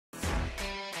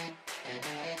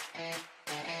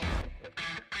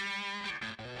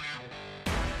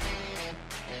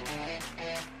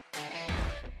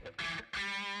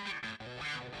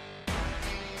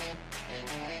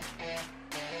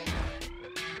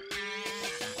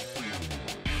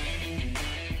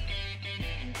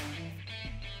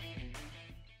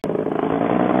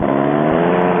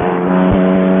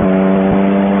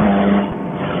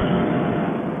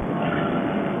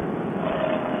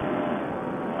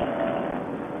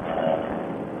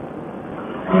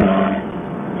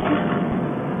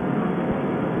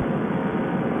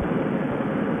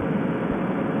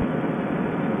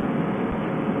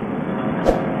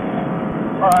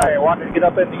to get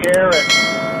up in the air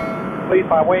and clean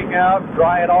my wing out,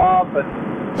 dry it off, and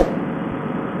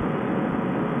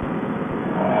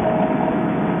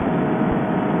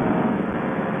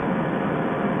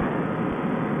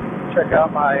check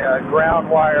out my ground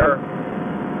wire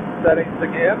settings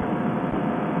again.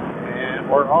 And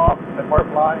we're off and we're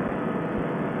flying.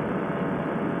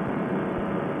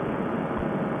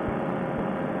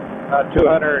 About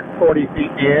 240 feet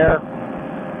in the air,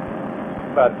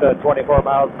 about 24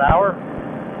 miles an hour.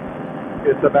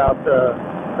 It's about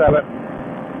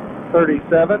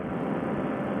 7:37,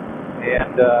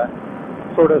 and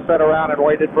sort of sat around and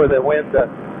waited for the wind to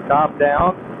calm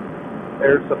down.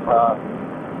 There's some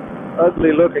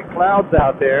ugly looking clouds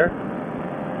out there,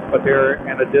 but they're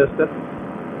in a distance.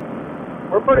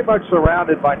 We're pretty much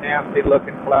surrounded by nasty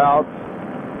looking clouds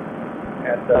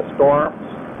and storms.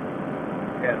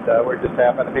 And we just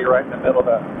happen to be right in the middle of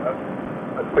a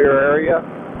clear area.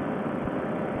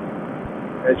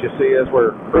 As you see, as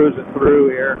we're cruising through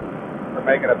here, we're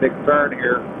making a big turn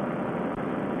here.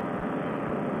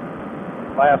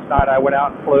 Last night I went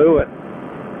out and flew, and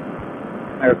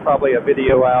there's probably a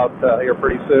video out here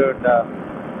pretty soon.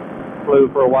 Flew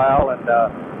for a while, and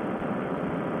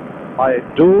my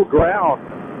dual ground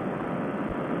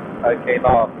came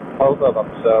off, both of them.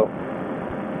 So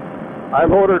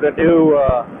I've ordered a new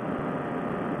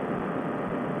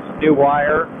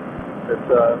wire.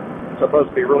 It's supposed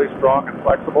to be really strong and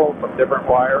flexible, some different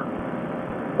wire.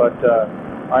 But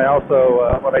I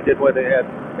also, what I did with it, had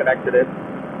connected it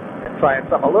and trying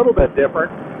something a little bit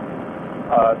different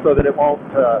so that it won't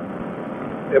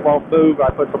move. I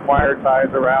put some wire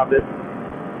ties around it.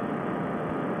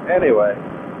 Anyway,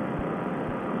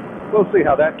 we'll see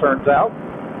how that turns out.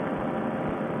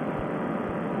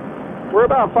 We're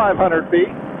about 500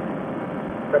 feet.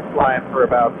 Been flying for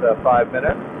about 5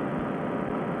 minutes.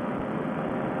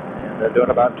 And they're doing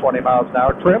about 20 miles an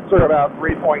hour. Trims are about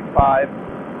 3.5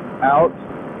 out.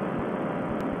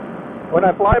 When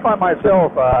I fly by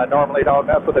myself, I normally don't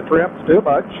mess with the trims too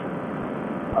much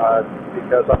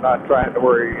because I'm not trying to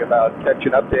worry about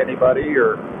catching up to anybody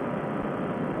or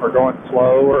going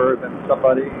slower than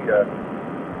somebody.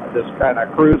 I just kind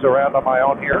of cruise around on my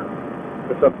own here.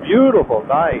 It's a beautiful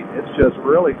night. It's just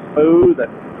really smooth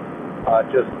and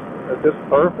just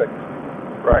perfect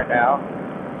right now.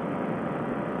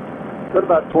 Good,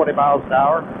 about 20 miles an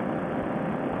hour.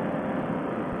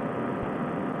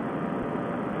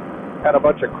 Had a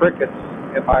bunch of crickets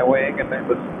in my wing, and it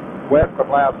was wet from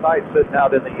last night sitting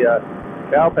out in the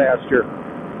cow pasture.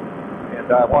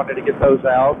 And I wanted to get those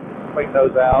out, clean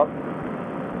those out,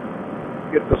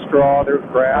 get the straw. There's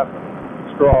grass,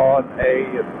 and straw, and hay,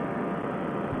 and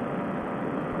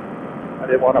I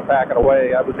didn't want to pack it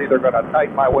away. I was either going to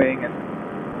tighten my wing and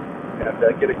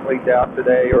get it cleaned out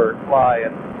today or fly.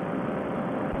 And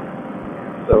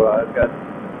so I've got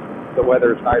the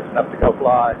weather's nice enough to go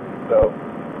fly. So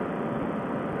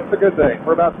it's a good thing.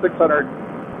 We're about 625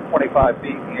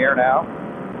 feet in the air now.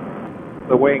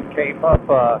 The wing came up.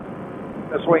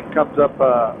 This wing comes up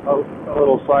a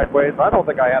little sideways. I don't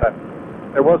think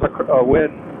there was a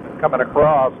wind coming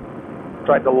across.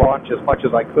 Tried to launch as much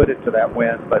as I could into that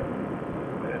wind, but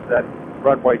that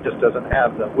runway just doesn't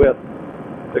have the width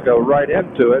to go right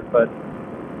into it. But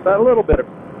it's a little bit of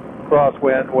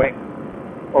crosswind, wing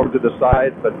over to the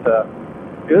side, but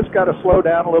you just got to slow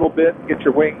down a little bit and get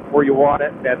your wing where you want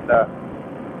it, and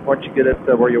once you get it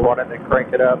where you want it, then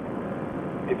crank it up.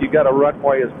 If you got a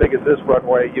runway as big as this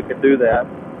runway, you can do that.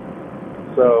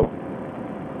 So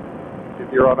if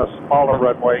you're on a smaller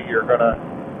runway, it's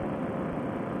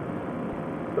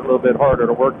a little bit harder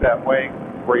to work that wing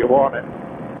where you want it.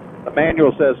 The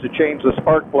manual says to change the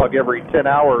spark plug every 10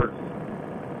 hours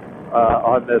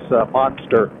on this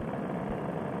monster.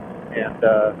 And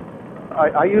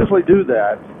I usually do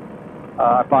that.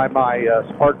 I buy my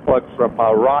spark plugs from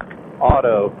Rock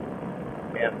Auto,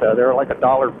 and they're like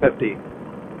 $1.50.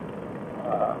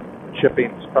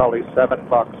 Shipping's probably $7.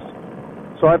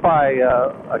 So I buy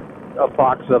a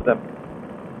box of them,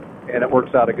 and it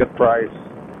works out a good price.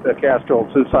 The Castrol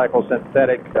 2-cycle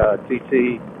synthetic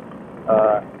TT.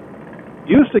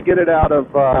 Used to get it out of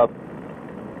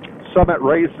Summit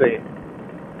Racing,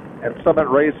 and Summit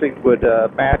Racing would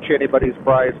match anybody's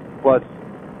price plus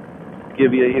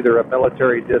give you either a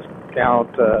military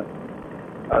discount.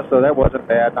 So that wasn't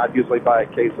bad, and I'd usually buy a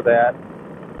case of that.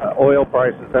 Oil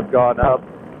prices have gone up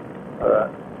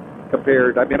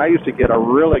compared. I mean, I used to get a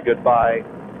really good buy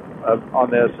on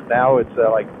this, and now it's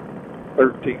like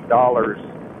 $13,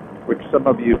 which some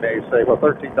of you may say, well,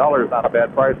 $13 is not a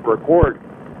bad price for a quart.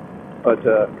 But,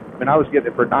 I mean, I was getting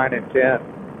it for $9 and $10.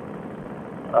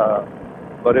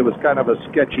 But it was kind of a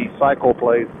sketchy cycle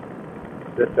place.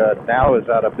 that now is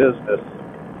out of business.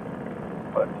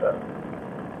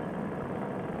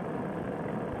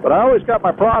 But I always got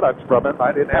my products from him.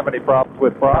 I didn't have any problems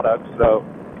with products. So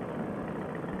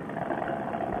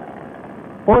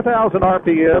 4,000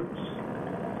 RPMs,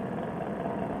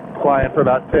 flying for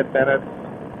about 10 minutes,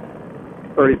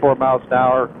 34 miles an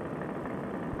hour.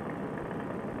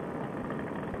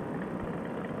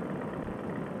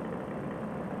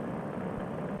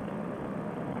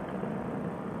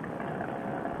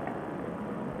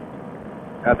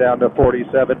 Now down to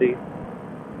 40-70.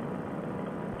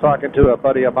 Talking to a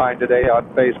buddy of mine today on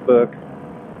Facebook.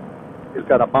 He's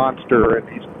got a Monster and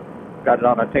he's got it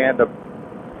on a tandem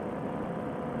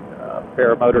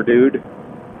paramotor dude.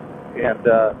 And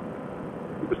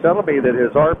he was telling me that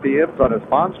his RPMs on his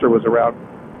Monster was around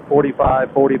 45,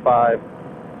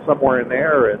 somewhere in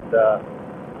there. And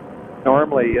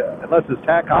normally, unless his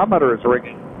tachometer is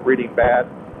reading bad,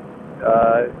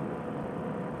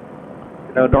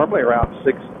 normally around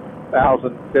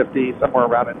 6,050, somewhere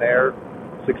around in there.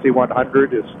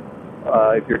 6,100 is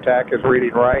if your tach is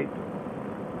reading right.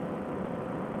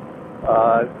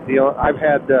 I've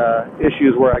had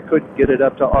issues where I couldn't get it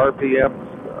up to RPMs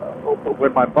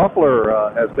when my muffler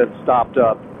has been stopped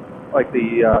up, like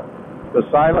the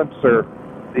silencer,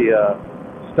 the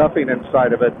stuffing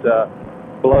inside of it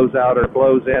blows out or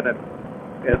blows in and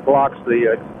blocks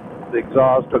the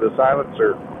exhaust or the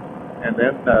silencer, and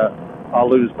then I'll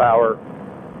lose power.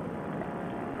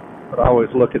 But I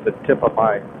always look at the tip of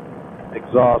my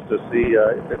exhaust to see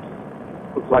if it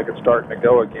looks like it's starting to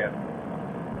go again.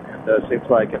 And it seems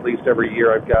like at least every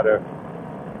year I've got to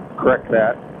correct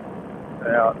that.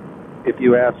 Now, if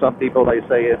you ask some people, they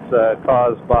say it's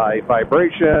caused by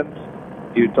vibrations.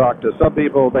 You talk to some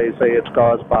people, they say it's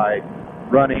caused by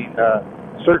running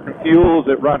certain fuels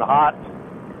that run hot,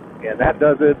 and that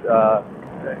does it.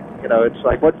 It's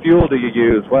like, what fuel do you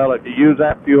use? Well, if you use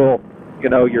that fuel,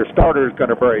 your starter is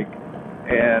going to break.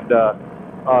 And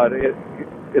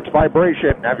it's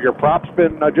vibration. Have your props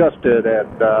been adjusted? And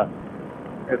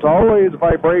it's always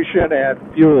vibration and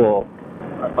fuel.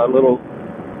 I'm a little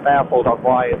baffled on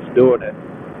why it's doing it.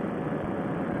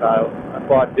 I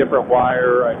bought different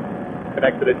wire. I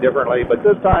connected it differently. But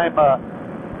this time,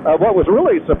 what was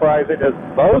really surprising is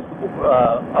both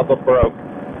of them broke.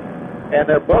 And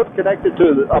they're both connected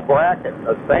to a bracket,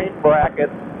 the same bracket.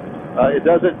 It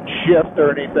doesn't shift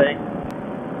or anything.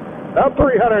 About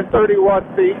 331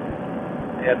 feet,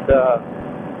 and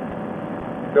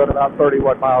going about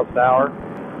 31 miles an hour.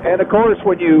 And of course,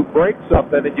 when you break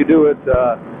something and you do it, 3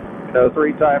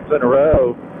 times in a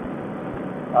row,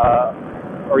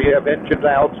 or you have engine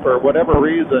outs for whatever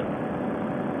reason,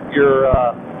 you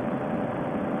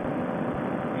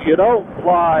don't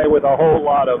fly with a whole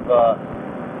lot of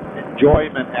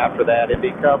enjoyment after that. It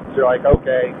becomes, you're like,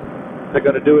 okay, they're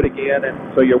going to do it again,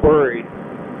 and so you're worried.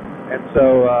 And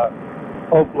so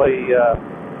hopefully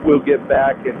we'll get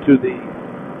back into the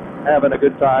having a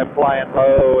good time flying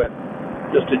low and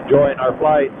just enjoying our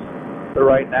flights. But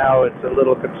right now it's a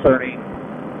little concerning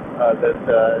that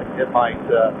it might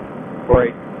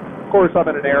break. Of course, I'm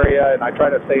in an area, and I try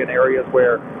to stay in areas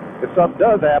where if something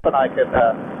does happen, I can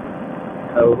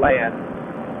land.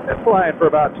 And flying for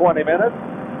about 20 minutes,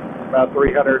 about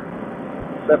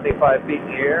 375 feet in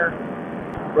the air,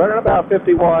 running about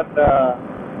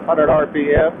 5,100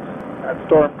 RPM. That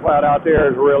storm cloud out there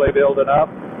is really building up,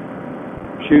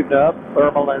 shooting up,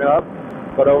 thermaling up.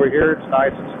 But over here it's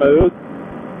nice and smooth.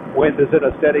 Wind is in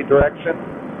a steady direction.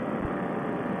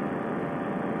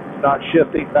 It's not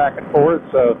shifting back and forth,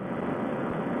 so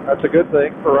that's a good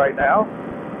thing for right now.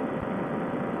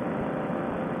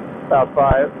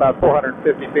 About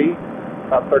 450 feet,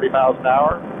 about 30 miles an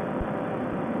hour.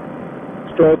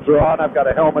 Strobes are on. I've got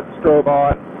a helmet strobe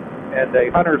on and a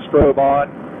hunter strobe on.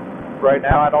 Right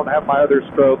now I don't have my other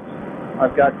strobes.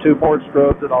 I've got 2 more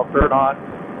strobes that I'll turn on,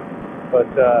 but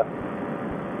the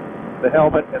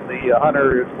helmet and the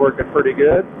hunter is working pretty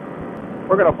good.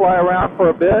 We're going to fly around for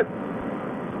a bit,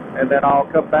 and then I'll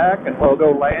come back and we'll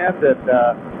go land, and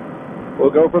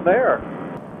we'll go from there.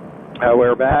 Now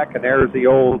we're back, and there's the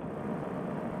old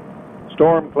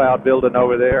storm cloud building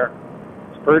over there.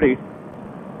 It's pretty.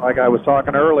 Like I was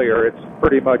talking earlier, it's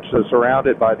pretty much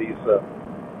surrounded by these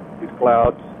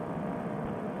clouds.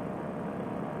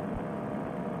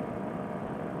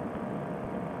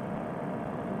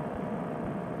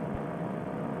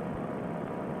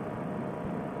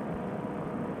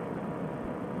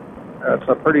 It's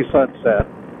a pretty sunset.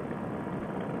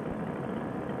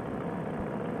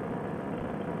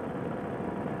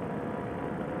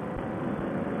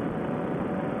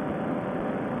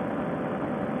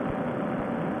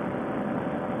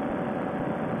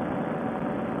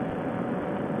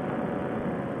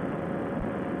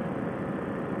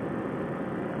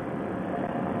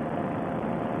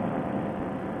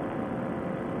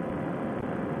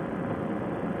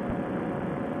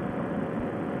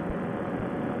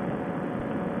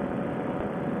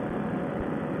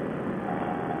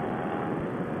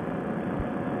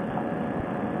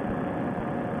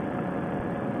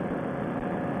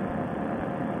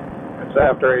 It's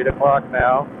after 8 o'clock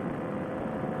now.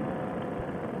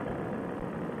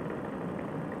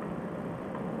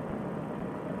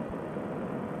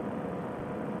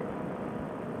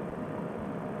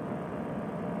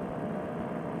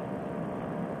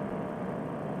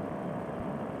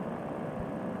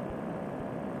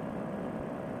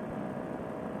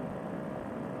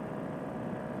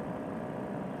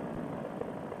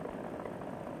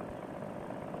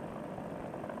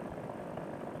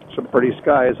 Some pretty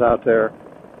skies out there.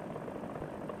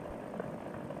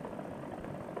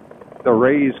 The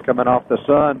rays coming off the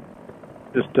sun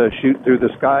just shoot through the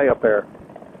sky up there.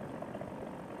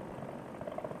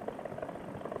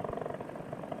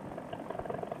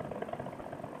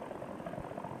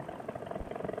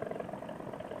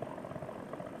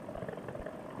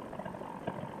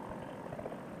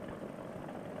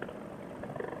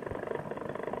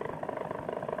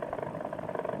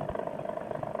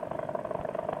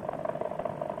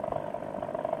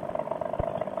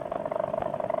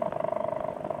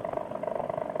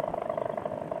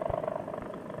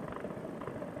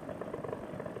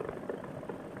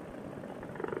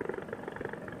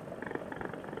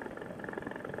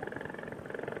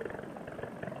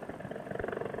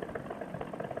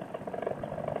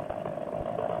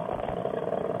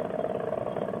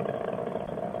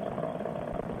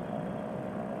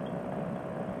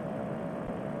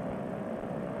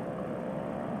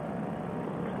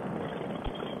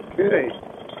 Okay.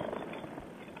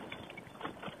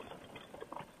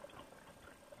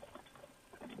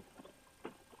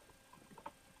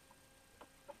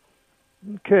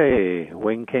 Okay,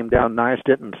 wing came down nice,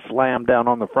 didn't slam down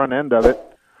on the front end of it,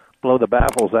 blow the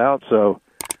baffles out, so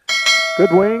good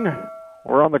wing.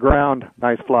 We're on the ground,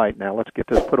 nice flight. Now let's get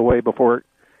this put away before it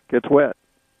gets wet.